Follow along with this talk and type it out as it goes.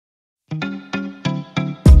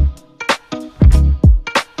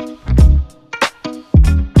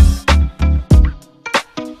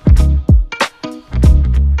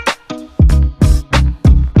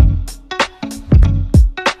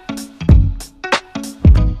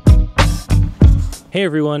Hey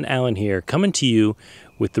everyone, Alan here, coming to you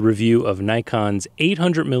with the review of Nikon's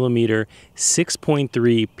 800mm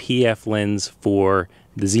 6.3 PF lens for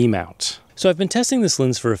the Z-mount. So I've been testing this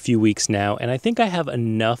lens for a few weeks now, and I think I have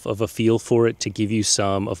enough of a feel for it to give you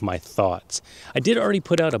some of my thoughts. I did already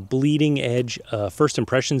put out a bleeding edge first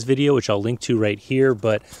impressions video, which I'll link to right here,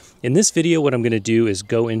 but in this video, what I'm going to do is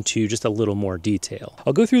go into just a little more detail.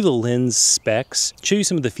 I'll go through the lens specs, show you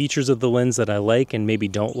some of the features of the lens that I like and maybe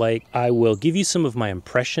don't like. I will give you some of my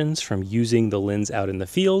impressions from using the lens out in the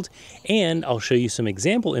field, and I'll show you some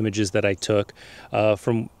example images that I took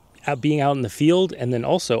from being out in the field. And then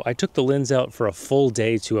also I took the lens out for a full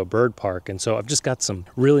day to a bird park, and so I've just got some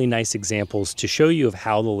really nice examples to show you of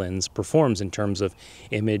how the lens performs in terms of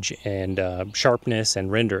image and sharpness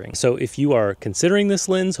and rendering. So if you are considering this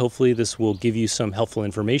lens, hopefully this will give you some helpful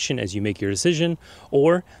information as you make your decision,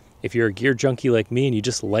 or if you're a gear junkie like me and you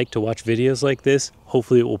just like to watch videos like this,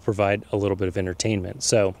 hopefully it will provide a little bit of entertainment.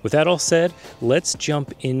 So with that all said, let's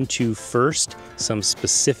jump into first some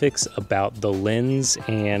specifics about the lens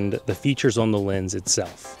and the features on the lens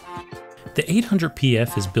itself. The 800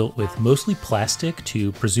 PF is built with mostly plastic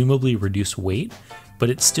to presumably reduce weight, but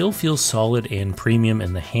it still feels solid and premium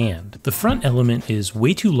in the hand. The front element is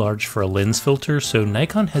way too large for a lens filter, so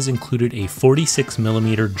Nikon has included a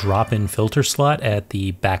 46mm drop-in filter slot at the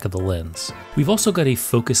back of the lens. We've also got a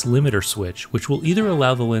focus limiter switch, which will either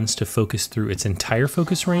allow the lens to focus through its entire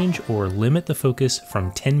focus range or limit the focus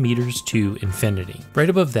from 10 meters to infinity. Right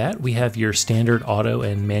above that, we have your standard auto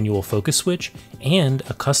and manual focus switch and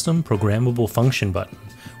a custom programmable function button,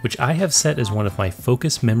 which I have set as one of my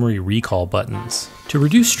focus memory recall buttons. To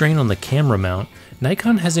reduce strain on the camera mount,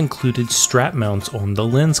 Nikon has included strap mounts on the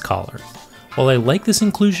lens collar. While I like this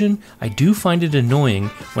inclusion, I do find it annoying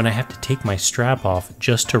when I have to take my strap off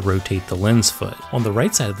just to rotate the lens foot. On the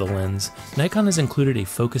right side of the lens, Nikon has included a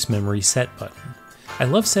focus memory set button. I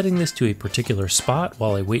love setting this to a particular spot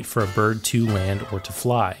while I wait for a bird to land or to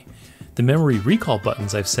fly. The memory recall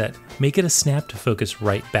buttons I've set make it a snap to focus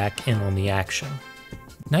right back in on the action.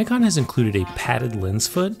 Nikon has included a padded lens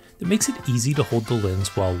foot that makes it easy to hold the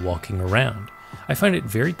lens while walking around. I find it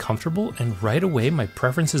very comfortable, and right away my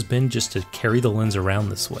preference has been just to carry the lens around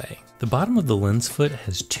this way. The bottom of the lens foot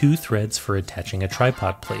has two threads for attaching a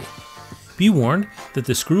tripod plate. Be warned that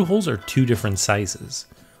the screw holes are two different sizes.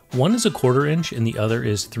 One is 1/4 inch and the other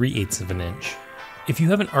is 3/8 of an inch. If you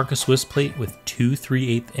have an Arca Swiss plate with two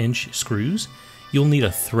 3/8 inch screws, you'll need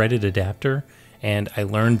a threaded adapter, and I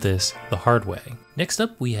learned this the hard way. Next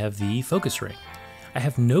up, we have the focus ring. I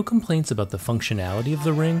have no complaints about the functionality of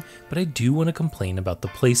the ring, but I do want to complain about the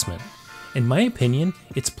placement. In my opinion,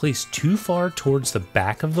 it's placed too far towards the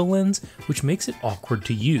back of the lens, which makes it awkward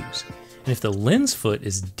to use. And if the lens foot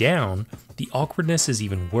is down, the awkwardness is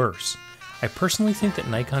even worse. I personally think that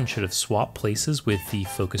Nikon should have swapped places with the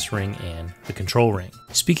focus ring and the control ring.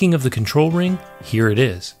 Speaking of the control ring, here it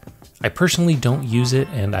is. I personally don't use it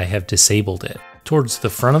and I have disabled it. Towards the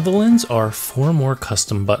front of the lens are 4 more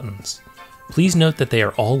custom buttons. Please note that they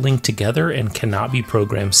are all linked together and cannot be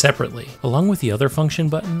programmed separately. Along with the other function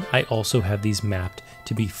button, I also have these mapped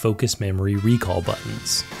to be focus memory recall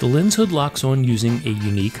buttons. The lens hood locks on using a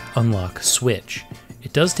unique unlock switch.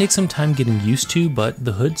 It does take some time getting used to, but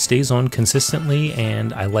the hood stays on consistently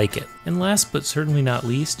and I like it. And last but certainly not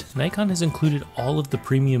least, Nikon has included all of the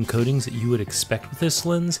premium coatings that you would expect with this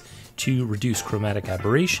lens to reduce chromatic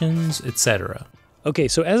aberrations, etc. Okay,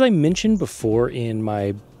 so as I mentioned before in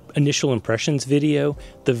my initial impressions video,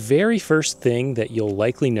 the very first thing that you'll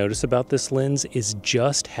likely notice about this lens is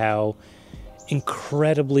just how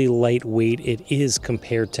incredibly lightweight it is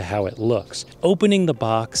compared to how it looks. Opening the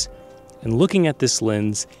box and looking at this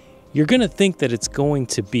lens, you're gonna think that it's going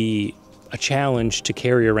to be a challenge to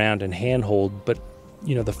carry around and handhold, but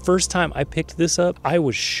you know, the first time I picked this up, I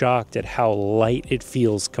was shocked at how light it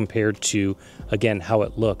feels compared to, again, how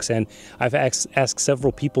it looks. And I've asked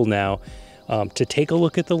several people now to take a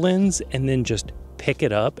look at the lens and then just pick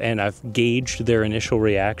it up, and I've gauged their initial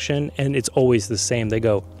reaction, and it's always the same. They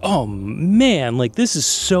go, oh man, like this is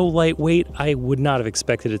so lightweight. I would not have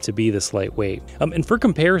expected it to be this lightweight. And for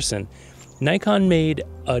comparison, Nikon made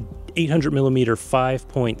a 800mm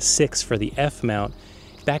 5.6 for the F mount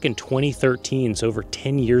back in 2013, so over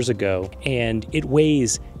 10 years ago, and it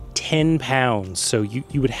weighs 10 pounds, so you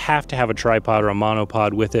would have to have a tripod or a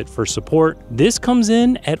monopod with it for support. This comes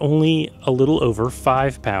in at only a little over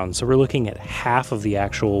 5 pounds, so we're looking at half of the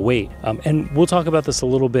actual weight. And we'll talk about this a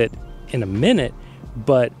little bit in a minute,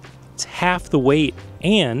 but it's half the weight,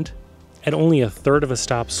 and at only 1/3 of a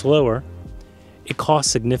stop slower, it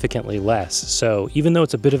costs significantly less. So even though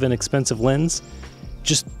it's a bit of an expensive lens,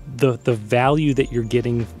 just the value that you're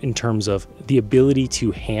getting in terms of the ability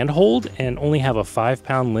to handhold and only have a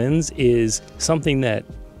 5-pound lens is something that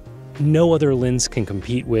no other lens can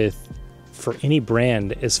compete with for any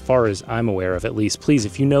brand, as far as I'm aware of, at least. Please,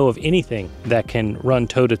 if you know of anything that can run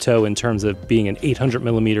toe-to-toe in terms of being an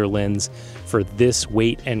 800mm lens for this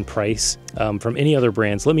weight and price from any other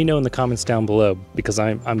brands, let me know in the comments down below, because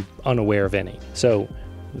I'm unaware of any. So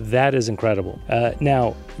that is incredible.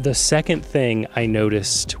 Now, the second thing I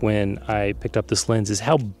noticed when I picked up this lens is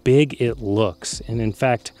how big it looks. And in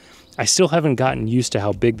fact, I still haven't gotten used to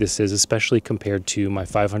how big this is, especially compared to my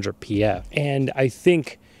 500 PF. And I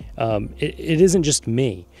think it isn't just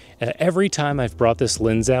me. Every time I've brought this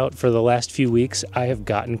lens out for the last few weeks, I have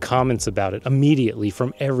gotten comments about it immediately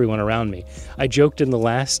from everyone around me. I joked in the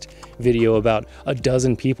last video about a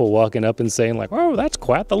dozen people walking up and saying like, "Oh, that's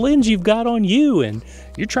quite the lens you've got on you, and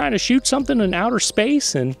you're trying to shoot something in outer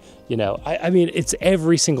space." And you know, I mean, it's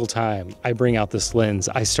every single time I bring out this lens,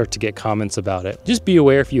 I start to get comments about it. Just be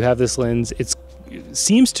aware, if you have this lens, it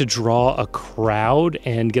seems to draw a crowd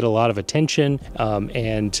and get a lot of attention.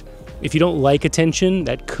 And if you don't like attention,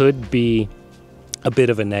 that could be a bit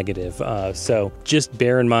of a negative. So just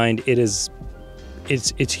bear in mind, it's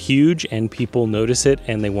huge and people notice it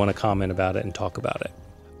and they want to comment about it and talk about it.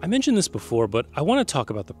 I mentioned this before, but I want to talk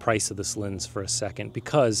about the price of this lens for a second,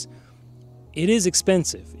 because it is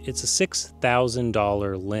expensive. It's a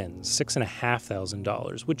 $6,000 lens,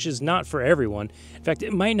 $6,500, which is not for everyone. In fact,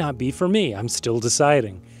 it might not be for me. I'm still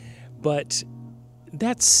deciding. But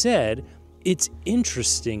that said, it's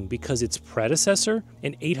interesting because its predecessor,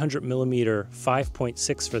 an 800mm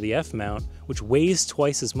 5.6 for the f-mount, which weighs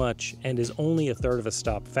twice as much and is only a third of a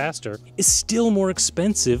stop faster, is still more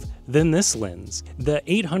expensive than this lens. The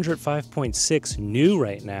 800 5.6 new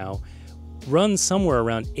right now runs somewhere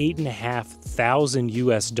around $8,500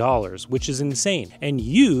 US, which is insane. And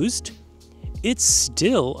used, it's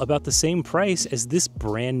still about the same price as this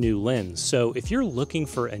brand new lens. So if you're looking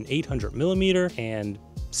for an 800mm and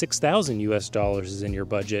 $6,000 US is in your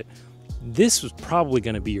budget, this was probably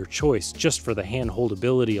going to be your choice just for the hand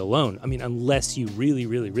holdability alone. I mean, unless you really,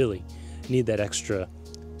 really, really need that extra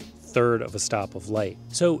third of a stop of light.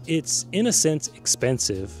 So it's in a sense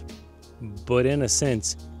expensive, but in a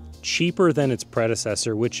sense cheaper than its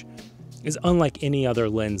predecessor, which is unlike any other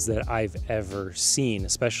lens that I've ever seen,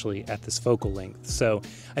 especially at this focal length. So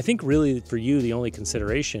I think really for you, the only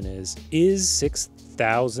consideration is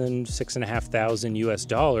 $6,500 US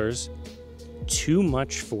too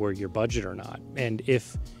much for your budget or not? And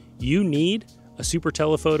if you need a super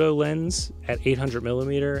telephoto lens at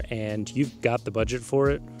 800mm and you've got the budget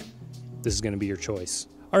for it, this is going to be your choice.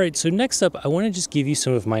 All right, so next up, I want to just give you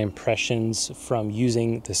some of my impressions from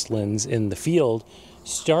using this lens in the field,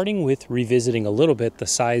 starting with revisiting a little bit the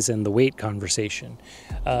size and the weight conversation.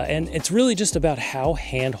 And it's really just about how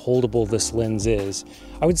hand holdable this lens is.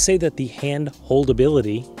 I would say that the hand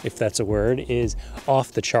holdability, if that's a word, is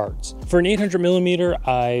off the charts. For an 800mm,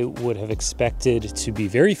 I would have expected to be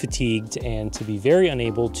very fatigued and to be very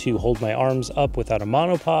unable to hold my arms up without a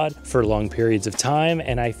monopod for long periods of time,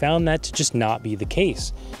 and I found that to just not be the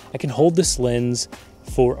case. I can hold this lens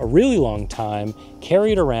for a really long time,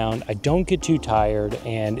 carry it around, I don't get too tired,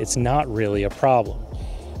 and it's not really a problem.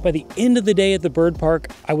 By the end of the day at the bird park,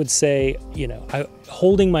 I would say, you know,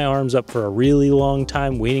 holding my arms up for a really long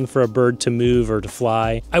time, waiting for a bird to move or to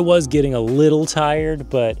fly, I was getting a little tired,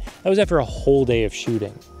 but that was after a whole day of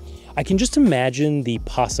shooting. I can just imagine the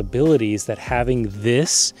possibilities that having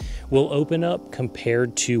this will open up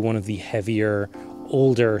compared to one of the heavier,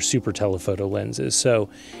 older super telephoto lenses. So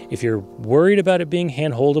if you're worried about it being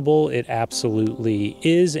hand holdable, it absolutely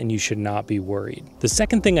is, and you should not be worried. The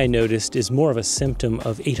second thing I noticed is more of a symptom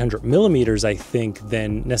of 800mm, I think,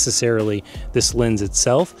 than necessarily this lens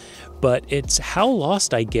itself, but it's how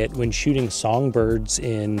lost I get when shooting songbirds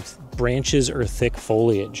in branches or thick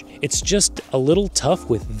foliage. It's just a little tough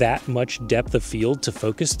with that much depth of field to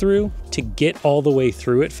focus through to get all the way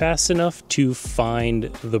through it fast enough to find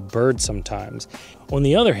the bird sometimes. On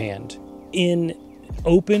the other hand, in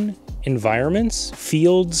open environments,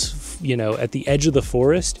 fields, you know, at the edge of the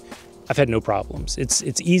forest, I've had no problems.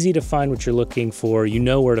 It's easy to find what you're looking for, you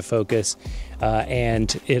know where to focus,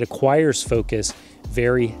 and it acquires focus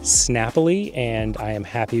very snappily, and I am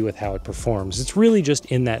happy with how it performs. It's really just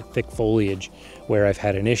in that thick foliage where I've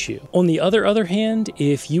had an issue. On the other hand,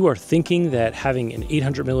 if you are thinking that having an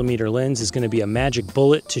 800mm lens is going to be a magic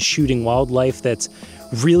bullet to shooting wildlife that's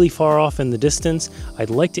really far off in the distance, I'd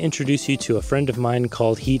like to introduce you to a friend of mine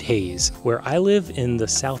called Heat Haze. Where I live in the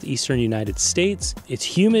southeastern United States, it's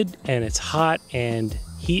humid and it's hot, and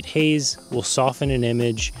heat haze will soften an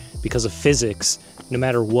image because of physics no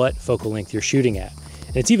matter what focal length you're shooting at.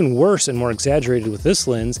 And it's even worse and more exaggerated with this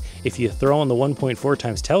lens if you throw on the 1.4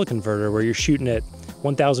 times teleconverter where you're shooting at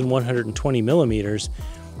 1,120 millimeters.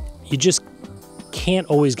 You just can't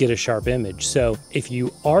always get a sharp image. So if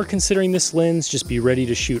you are considering this lens, just be ready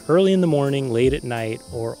to shoot early in the morning, late at night,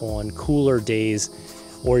 or on cooler days,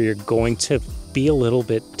 or you're going to be a little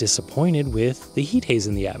bit disappointed with the heat haze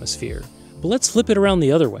in the atmosphere. But let's flip it around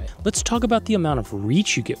the other way. Let's talk about the amount of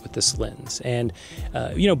reach you get with this lens. And,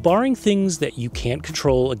 barring things that you can't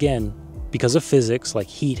control, again, because of physics, like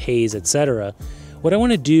heat, haze, etc., what I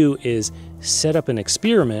want to do is set up an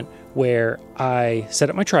experiment where I set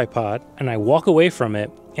up my tripod and I walk away from it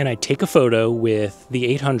and I take a photo with the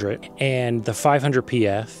 800 and the 500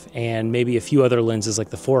 PF and maybe a few other lenses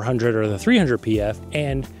like the 400 or the 300 PF.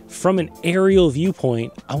 And from an aerial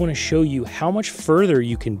viewpoint, I want to show you how much further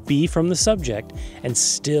you can be from the subject and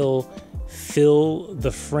still fill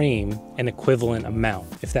the frame an equivalent amount,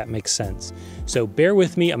 if that makes sense. So bear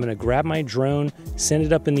with me. I'm going to grab my drone, send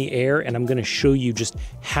it up in the air, and I'm going to show you just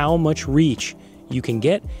how much reach you can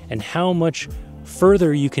get and how much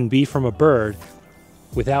further you can be from a bird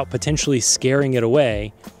without potentially scaring it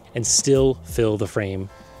away and still fill the frame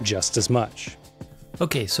just as much.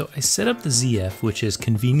 Okay, so I set up the ZF, which is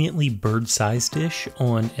conveniently bird-sized-ish,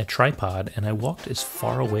 on a tripod, and I walked as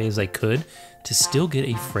far away as I could to still get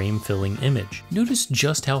a frame-filling image. Notice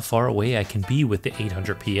just how far away I can be with the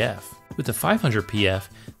 800 PF. With the 500 PF,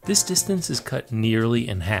 this distance is cut nearly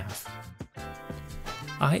in half.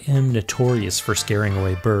 I am notorious for scaring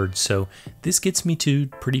away birds, so this gets me to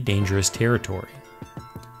pretty dangerous territory.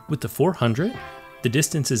 With the 400, the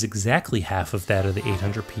distance is exactly half of that of the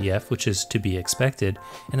 800 PF, which is to be expected,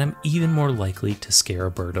 and I'm even more likely to scare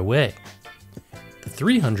a bird away. The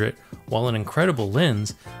 300, while an incredible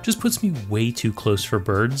lens, just puts me way too close for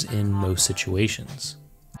birds in most situations.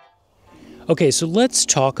 Okay, so let's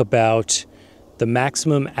talk about the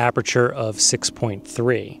maximum aperture of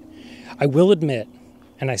 6.3. I will admit,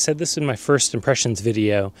 and I said this in my first impressions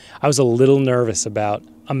video, I was a little nervous about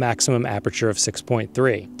a maximum aperture of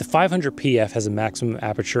 6.3. The 500 PF has a maximum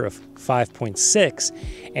aperture of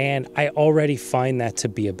 5.6, and I already find that to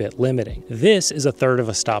be a bit limiting. This is a third of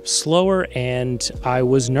a stop slower, and I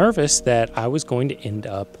was nervous that I was going to end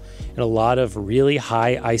up in a lot of really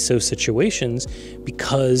high ISO situations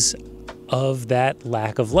because of that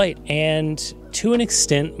lack of light. And to an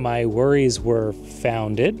extent, my worries were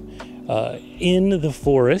founded. In the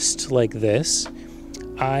forest like this,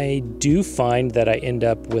 I do find that I end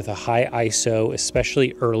up with a high ISO,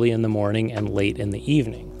 especially early in the morning and late in the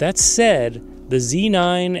evening. That said, the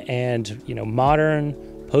Z9 and modern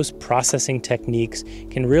post-processing techniques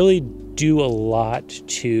can really do a lot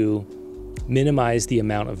to minimize the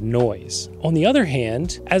amount of noise. On the other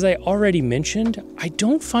hand, as I already mentioned, I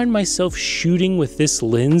don't find myself shooting with this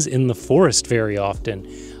lens in the forest very often.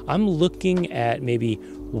 I'm looking at maybe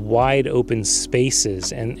wide open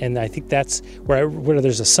spaces, and I think that's where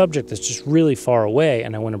there's a subject that's just really far away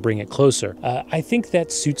and I want to bring it closer. I think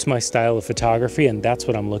that suits my style of photography, and that's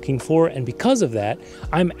what I'm looking for, and because of that,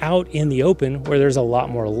 I'm out in the open where there's a lot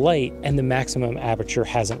more light and the maximum aperture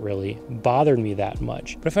hasn't really bothered me that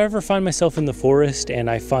much. But if I ever find myself in the forest and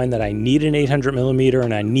I find that I need an 800mm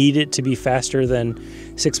and I need it to be faster than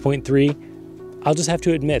 6.3, I'll just have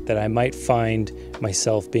to admit that I might find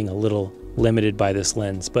myself being a little limited by this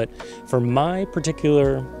lens. But for my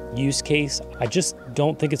particular use case, I just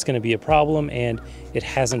don't think it's going to be a problem, and it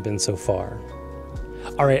hasn't been so far.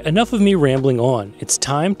 All right, enough of me rambling on. It's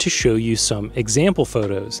time to show you some example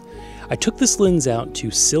photos. I took this lens out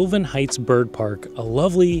to Sylvan Heights Bird Park, a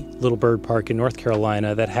lovely little bird park in North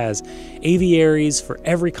Carolina that has aviaries for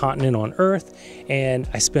every continent on Earth, and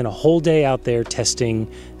I spent a whole day out there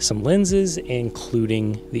testing some lenses,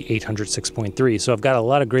 including the 800 6.3. So I've got a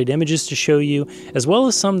lot of great images to show you, as well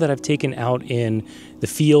as some that I've taken out in the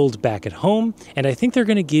field back at home, and I think they're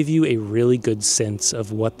going to give you a really good sense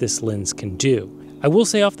of what this lens can do. I will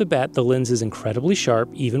say off the bat, the lens is incredibly sharp,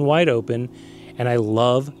 even wide open, and I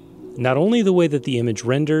love not only the way that the image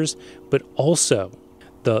renders, but also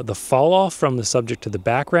the fall off from the subject to the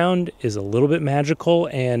background is a little bit magical,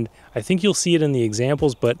 and I think you'll see it in the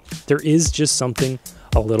examples, but there is just something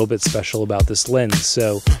a little bit special about this lens.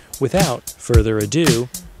 So without further ado,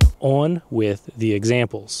 on with the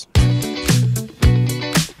examples.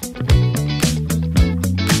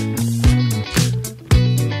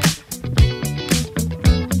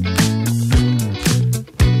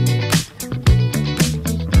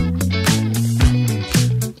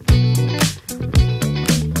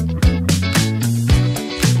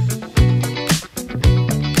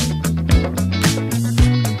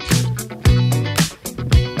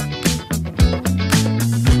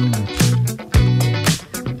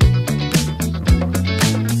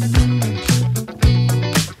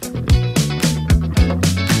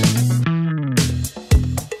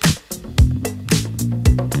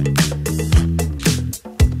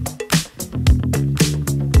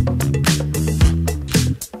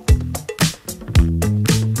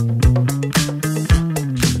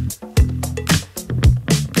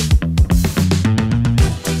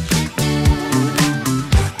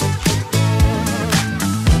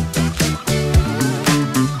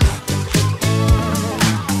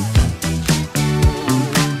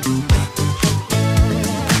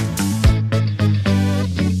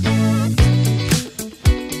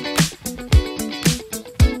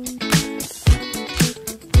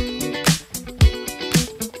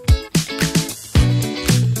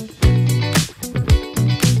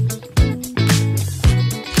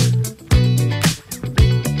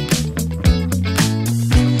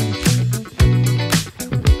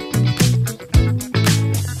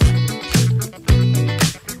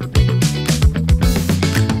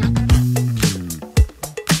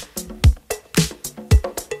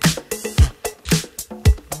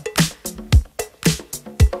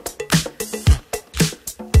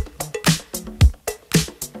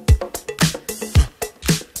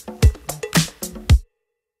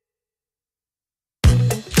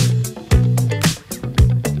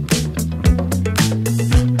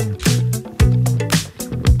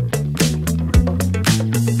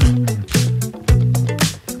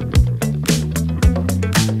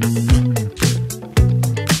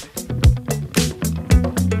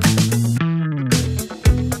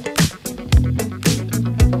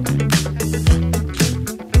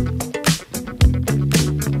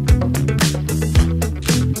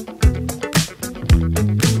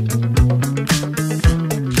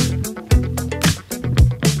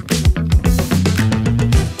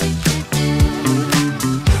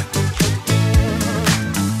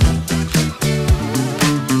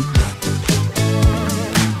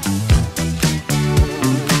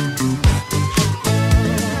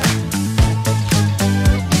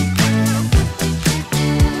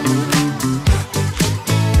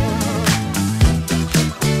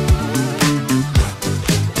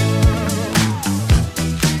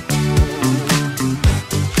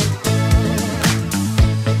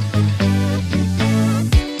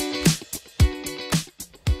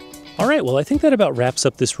 right, well, I think that about wraps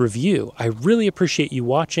up this review. I really appreciate you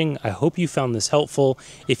watching. I hope you found this helpful.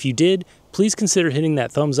 If you did, please consider hitting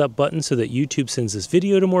that thumbs up button so that YouTube sends this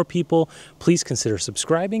video to more people. Please consider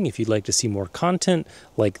subscribing if you'd like to see more content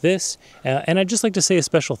like this. And I'd just like to say a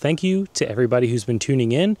special thank you to everybody who's been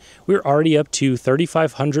tuning in. We're already up to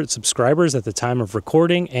 3,500 subscribers at the time of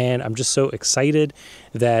recording, and I'm just so excited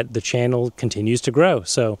that the channel continues to grow.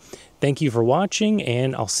 So thank you for watching,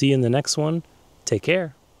 and I'll see you in the next one. Take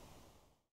care.